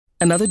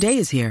Another day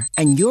is here,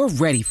 and you're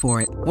ready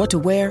for it. What to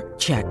wear?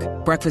 Check.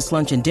 Breakfast,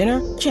 lunch, and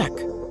dinner? Check.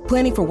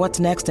 Planning for what's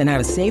next and how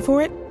to save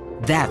for it?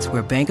 That's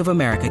where Bank of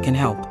America can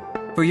help.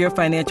 For your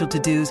financial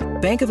to-dos,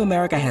 Bank of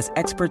America has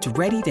experts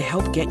ready to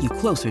help get you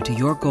closer to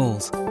your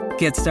goals.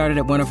 Get started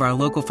at one of our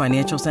local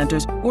financial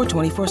centers or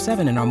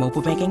 24/7 in our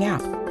mobile banking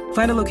app.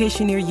 Find a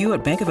location near you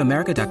at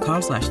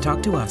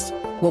bankofamerica.com/talktous.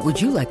 What would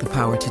you like the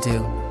power to do?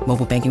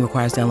 Mobile banking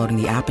requires downloading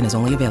the app and is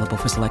only available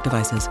for select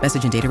devices.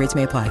 Message and data rates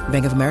may apply.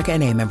 Bank of America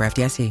N.A., member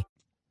FDIC.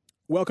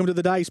 Welcome to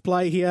the day's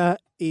play here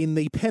in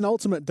the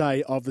penultimate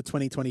day of the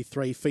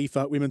 2023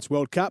 FIFA Women's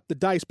World Cup. The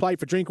day's play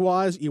for Drink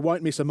Wise. You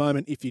won't miss a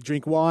moment if you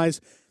drink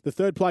wise. The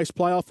third place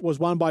playoff was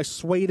won by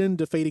Sweden,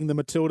 defeating the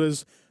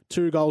Matildas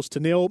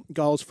 2-0.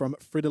 Goals from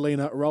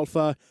Fridolina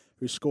Rolfö,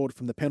 who scored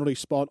from the penalty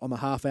spot on the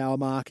half-hour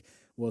mark,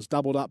 was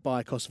doubled up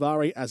by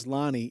Kosvari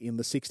Aslani in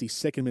the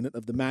 62nd minute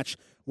of the match.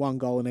 1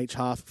 goal in each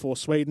half for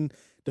Sweden,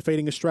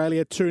 defeating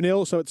Australia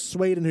 2-0. So it's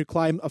Sweden who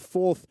claim a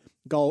fourth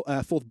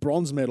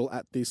bronze medal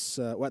at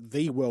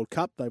the World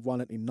Cup. They've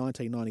won it in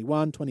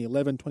 1991,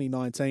 2011,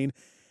 2019,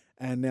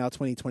 and now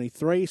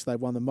 2023. So they've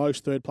won the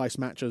most third-place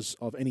matches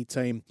of any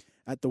team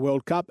at the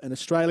World Cup. And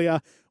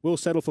Australia will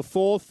settle for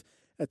fourth.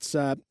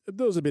 There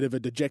was a bit of a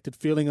dejected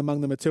feeling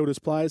among the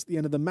Matildas players at the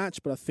end of the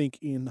match, but I think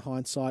in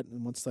hindsight,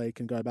 and once they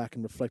can go back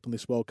and reflect on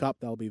this World Cup,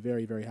 they'll be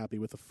very, very happy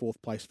with the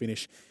fourth-place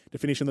finish to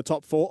finish in the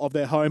top 4 of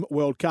their home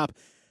World Cup.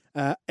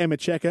 Emma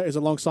Checker is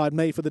alongside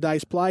me for the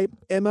day's play.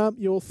 Emma,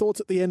 your thoughts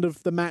at the end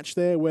of the match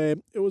there, where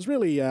it was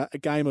really a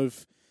game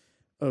of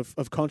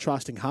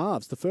contrasting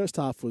halves. The first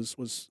half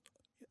was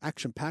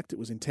action-packed, it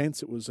was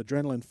intense, it was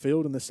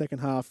adrenaline-filled, and the second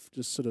half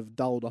just sort of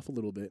dulled off a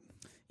little bit.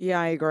 Yeah,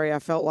 I agree. I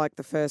felt like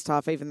the first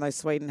half, even though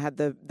Sweden had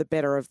the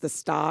better of the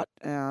start,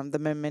 the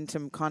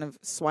momentum kind of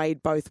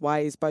swayed both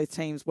ways. Both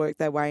teams worked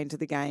their way into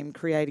the game,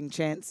 creating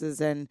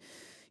chances. And,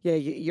 yeah,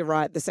 you're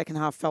right, the second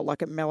half felt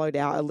like it mellowed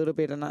out a little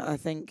bit. And I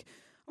think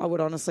I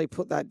would honestly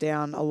put that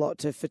down a lot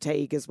to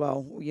fatigue as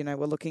well. You know,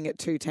 we're looking at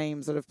two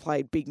teams that have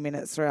played big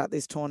minutes throughout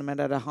this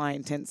tournament at a high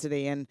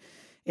intensity, and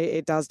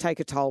it does take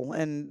a toll,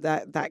 and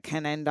that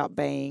can end up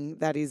being,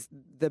 that is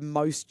the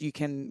most you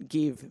can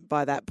give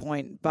by that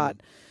point.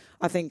 But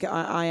I think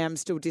I am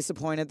still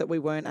disappointed that we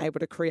weren't able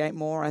to create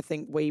more. I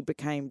think we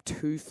became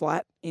too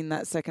flat in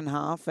that second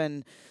half,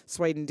 and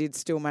Sweden did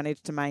still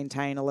manage to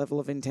maintain a level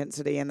of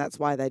intensity, and that's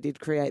why they did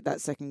create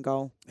that second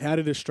goal. How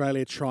did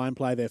Australia try and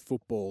play their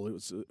football? It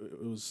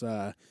was.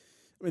 I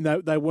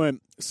mean, they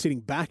weren't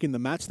sitting back in the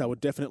match; they were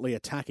definitely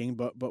attacking.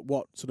 But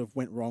what sort of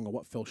went wrong, or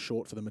what fell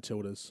short for the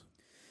Matildas?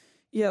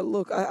 Yeah,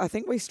 look, I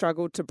think we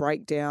struggled to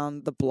break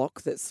down the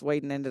block that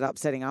Sweden ended up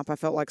setting up. I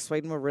felt like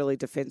Sweden were really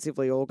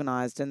defensively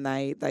organised, and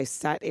they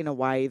sat in a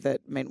way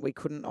that meant we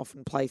couldn't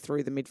often play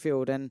through the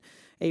midfield. And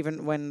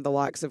even when the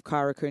likes of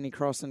Kyra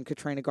Cooney-Cross and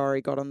Katrina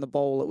Gorry got on the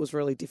ball, it was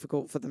really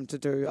difficult for them to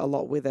do a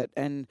lot with it.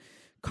 And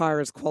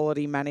Kyra's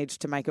quality managed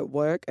to make it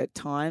work at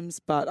times,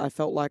 but I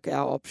felt like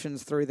our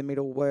options through the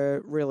middle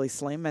were really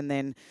slim. And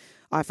then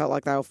I felt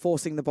like they were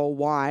forcing the ball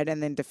wide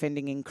and then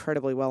defending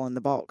incredibly well in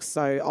the box.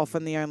 So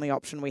often the only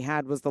option we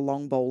had was the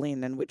long ball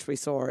in, and which we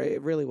saw it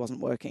really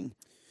wasn't working.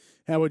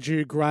 How would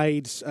you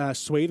grade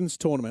Sweden's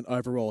tournament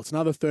overall? It's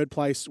another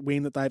third-place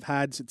win that they've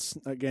had. It's,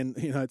 again,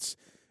 it's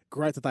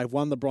great that they've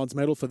won the bronze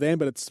medal for them,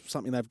 but it's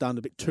something they've done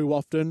a bit too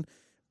often.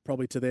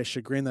 Probably to their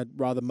chagrin, they'd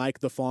rather make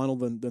the final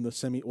than the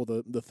semi or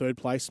the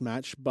third-place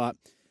match. But,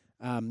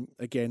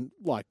 again,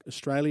 like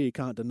Australia, you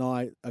can't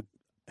deny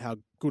how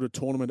good a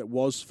tournament it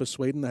was for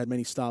Sweden. They had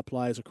many star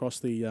players across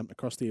the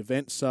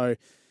event. So,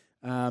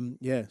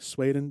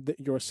 Sweden,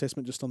 your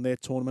assessment just on their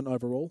tournament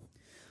overall?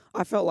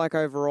 I felt like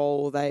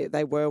overall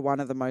they were one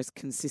of the most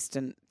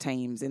consistent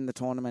teams in the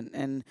tournament.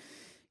 And,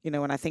 you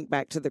know, when I think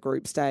back to the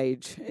group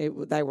stage,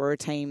 they were a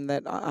team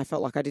that I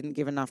felt like I didn't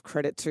give enough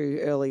credit to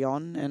early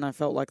on. And I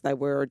felt like they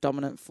were a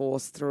dominant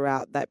force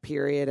throughout that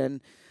period. And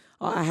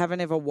I haven't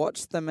ever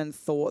watched them and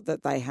thought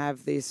that they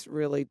have this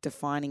really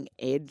defining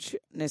edge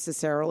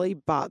necessarily,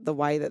 but the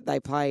way that they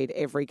played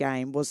every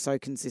game was so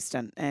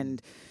consistent, and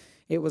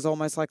it was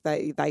almost like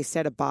they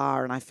set a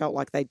bar, and I felt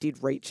like they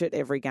did reach it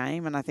every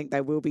game, and I think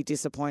they will be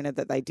disappointed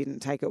that they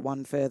didn't take it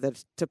one further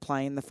to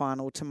play in the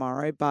final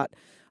tomorrow, but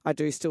I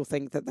do still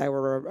think that they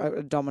were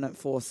a dominant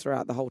force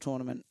throughout the whole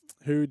tournament.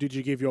 Who did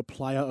you give your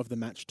player of the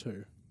match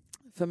to?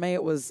 For me,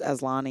 it was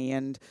Aslani,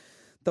 and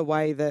the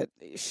way that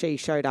she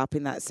showed up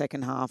in that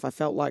second half, I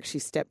felt like she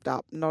stepped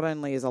up not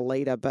only as a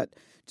leader, but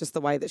just the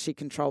way that she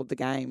controlled the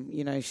game.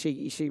 You know,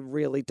 she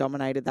really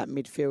dominated that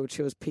midfield.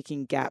 She was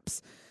picking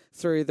gaps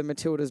through the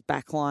Matildas'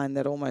 backline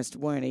that almost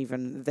weren't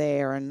even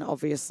there, and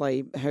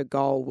obviously her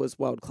goal was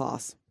world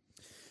class.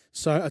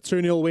 So a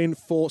 2-0 win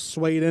for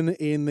Sweden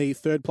in the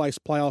third-place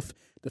playoff,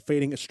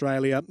 defeating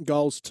Australia.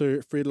 Goals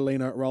to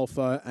Fridolina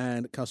Rolfö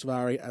and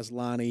Kosvari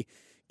Aslani,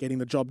 getting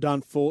the job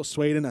done for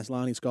Sweden.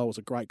 Aslani's goal was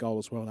a great goal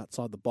as well,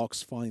 outside the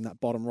box, finding that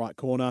bottom right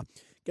corner,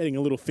 getting a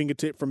little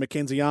fingertip from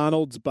Mackenzie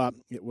Arnold's, but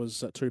it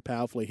was too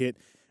powerfully hit,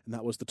 and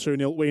that was the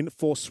 2-0 win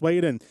for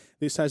Sweden.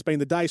 This has been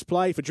the day's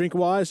play for Drink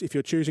Wise. If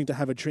you're choosing to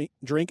have a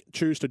drink,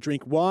 choose to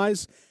drink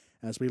wise.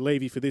 as we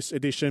leave you for this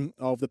edition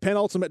of the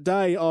penultimate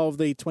day of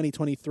the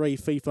 2023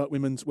 FIFA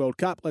Women's World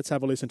Cup. Let's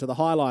have a listen to the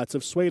highlights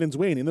of Sweden's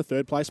win in the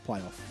third place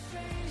playoff.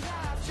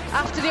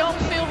 After the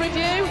on-field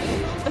review,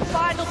 the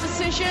final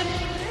decision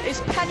is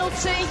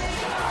penalty,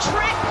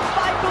 trip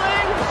by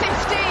Blue,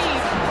 15.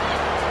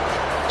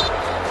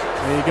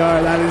 There you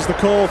go, that is the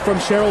call from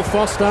Cheryl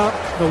Foster,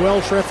 the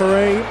Welsh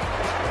referee.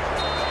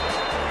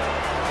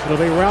 It'll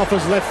be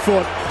Ralpha's left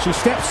foot. She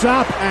steps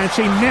up and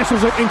she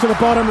nestles it into the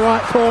bottom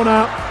right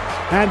corner.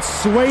 And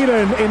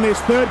Sweden in this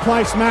third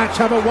place match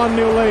have a 1-0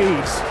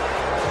 lead.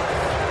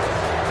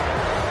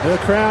 The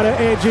crowd are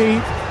edgy.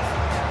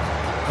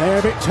 They're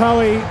a bit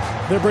toey,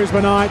 the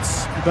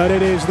Brisbaneites, but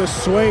it is the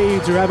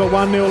Swedes who have a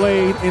 1-0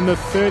 lead in the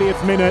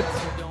 30th minute.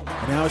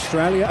 And now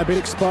Australia a bit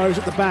exposed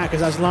at the back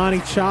as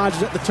Aslani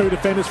charges at the two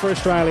defenders for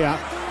Australia.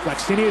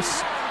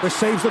 Blackstenius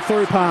receives the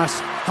through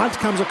pass. Hunt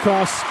comes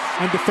across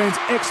and defends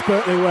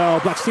expertly well.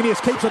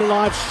 Blackstenius keeps it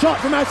alive. Shot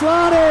from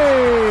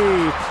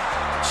Aslani!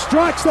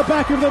 Strikes the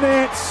back of the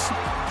nets.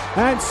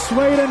 And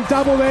Sweden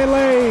double their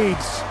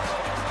leads.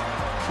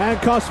 And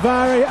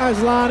Kosvari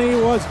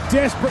Aslani was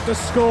desperate to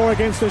score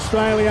against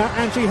Australia,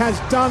 and she has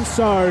done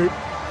so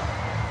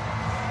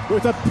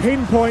with a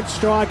pinpoint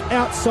strike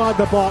outside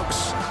the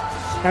box.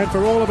 And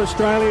for all of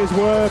Australia's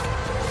work,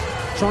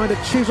 trying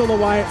to chisel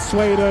away at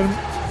Sweden,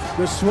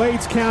 the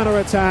Swedes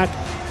counter-attack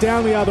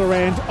down the other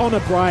end on a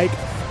break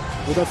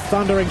with a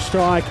thundering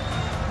strike.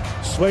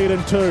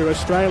 Sweden 2,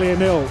 Australia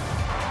 0.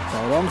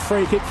 So a long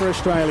free kick for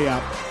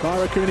Australia.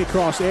 Kyra Cooney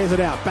cross, airs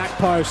it out, back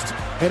post,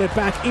 headed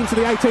back into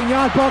the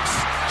 18-yard box.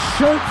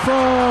 Shoot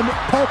from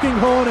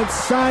Polkinghorn and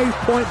save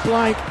point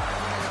blank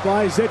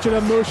by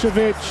Zecina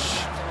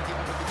Mušović.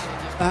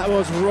 That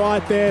was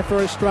right there for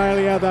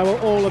Australia. They were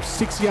all of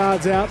 6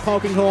 yards out.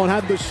 Polkinghorn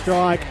had the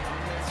strike.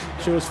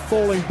 She was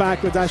falling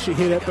backwards as she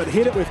hit it, but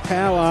hit it with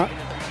power.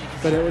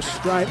 But it was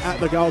straight at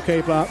the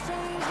goalkeeper.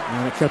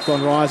 And it kept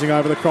on rising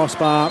over the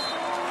crossbar.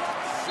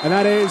 And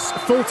that is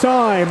full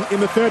time in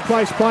the third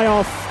place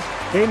playoff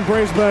in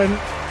Brisbane.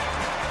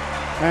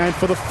 And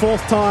for the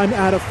fourth time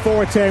out of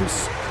 4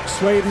 attempts,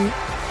 Sweden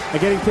are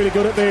getting pretty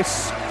good at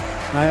this.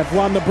 They have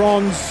won the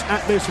bronze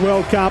at this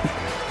World Cup.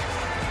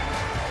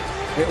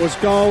 It was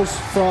goals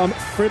from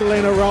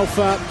Fridolina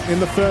Rolfö in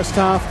the first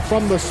half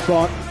from the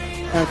spot,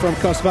 and from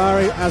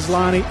Kosvari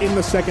Aslani in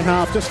the second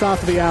half, just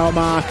after the hour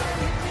mark.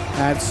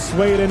 And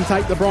Sweden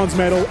take the bronze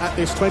medal at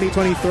this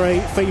 2023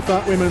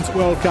 FIFA Women's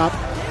World Cup,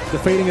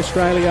 defeating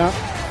Australia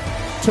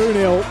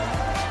 2-0.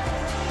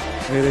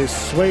 It is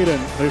Sweden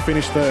who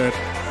finished third.